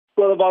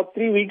Well, about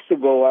 3 weeks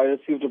ago, I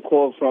received a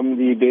call from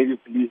the Bayview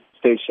police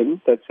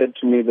station that said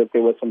to me that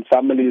there were some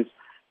families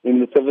in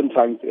the Seven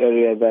Tanks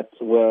area that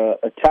were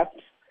attacked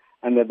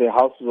and that their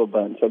houses were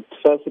burned. So at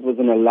first it was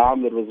an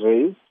alarm that was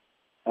raised.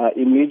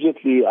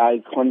 Immediately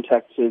I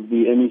contacted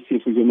the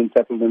MEC for Human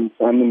Settlements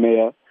and the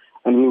mayor,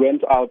 and we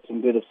went out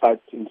and did a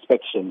site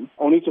inspection,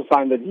 only to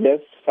find that,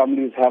 yes,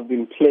 families have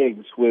been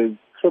plagued with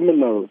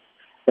criminals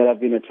that have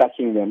been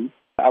attacking them.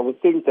 I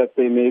would think that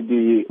they may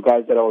be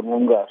guys that are on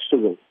Munga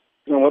sugars.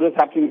 And what was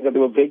happening is that they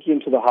were breaking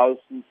into the house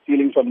and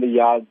stealing from the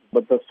yards,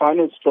 but the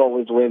final straw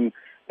was when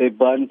they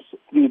burnt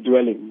 3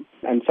 dwellings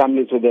and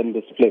families were then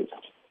displaced.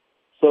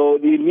 So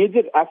the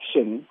immediate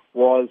action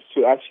was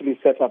to actually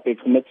set up a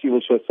committee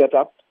which was set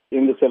up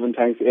in the Seven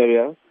Tanks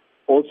area,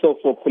 also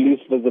for police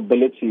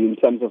visibility in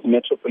terms of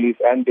Metro Police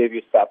and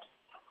Bayview staff.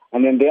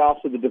 And then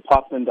thereafter the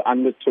department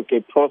undertook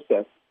a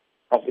process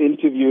of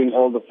interviewing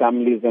all the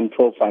families and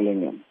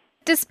profiling them.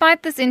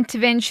 Despite this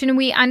intervention,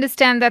 we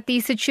understand that the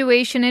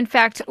situation, in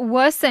fact,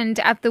 worsened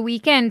at the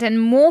weekend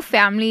and more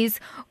families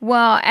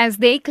were, as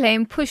they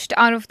claim, pushed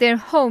out of their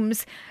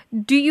homes.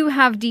 Do you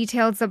have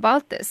details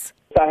about this?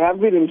 I have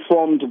been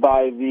informed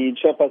by the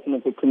chairperson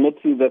of the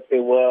committee that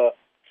there were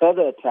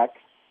further attacks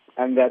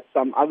and that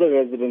some other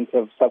residents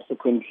have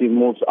subsequently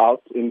moved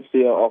out in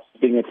fear of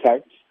being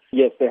attacked.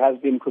 Yes, there has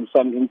been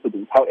confirmed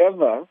incidents.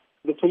 However,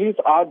 the police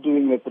are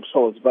doing their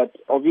patrols, but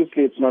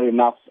obviously it's not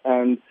enough.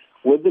 And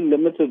with the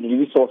limited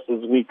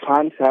resources, we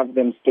can't have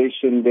them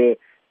stationed there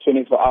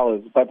 24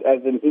 hours. But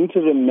as an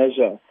interim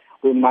measure,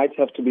 we might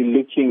have to be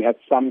looking at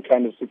some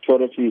kind of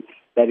security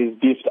that is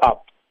beefed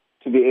up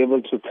to be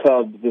able to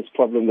curb this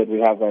problem that we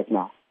have right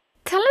now.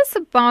 Tell us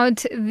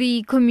about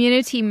the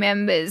community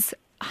members.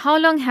 How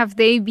long have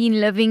they been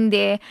living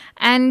there,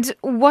 and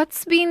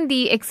what's been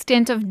the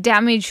extent of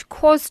damage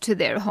caused to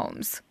their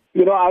homes?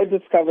 You know, I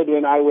discovered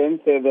when I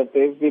went there that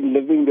they've been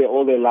living there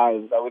all their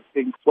lives. I would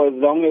think for as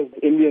long as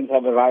Indians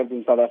have arrived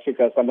in South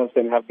Africa, some of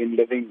them have been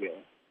living there.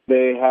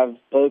 They have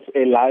built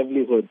a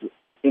livelihood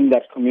in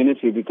that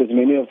community because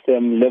many of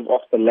them live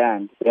off the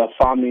land. They are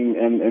farming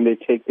and they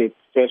take their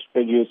fresh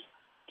produce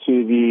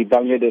to the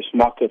Bangladesh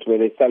market where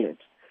they sell it.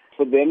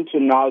 For them to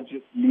now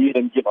just leave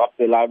and give up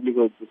their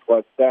livelihoods is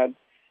quite sad.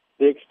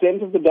 The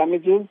extent of the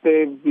damages,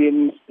 they've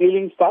been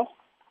stealing stuff.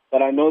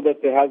 But I know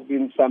that there has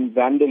been some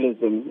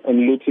vandalism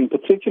and looting,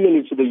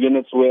 particularly to the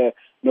units where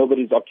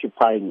nobody's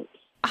occupying it.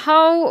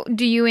 How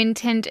do you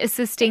intend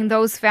assisting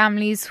those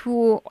families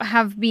who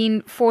have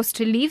been forced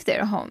to leave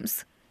their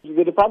homes?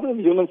 The Department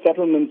of Human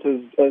Settlements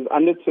has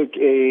undertook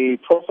a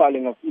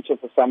profiling of each of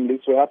the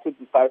families. We have to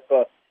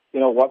decipher,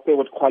 what they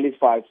would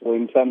qualify for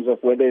in terms of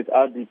whether it's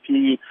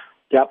RDP,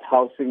 gap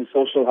housing,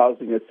 social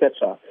housing,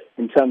 etc.,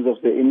 in terms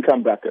of the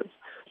income brackets.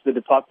 The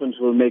department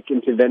will make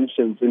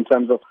interventions in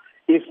terms of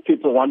if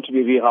people want to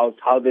be rehoused,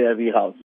 how they are rehoused.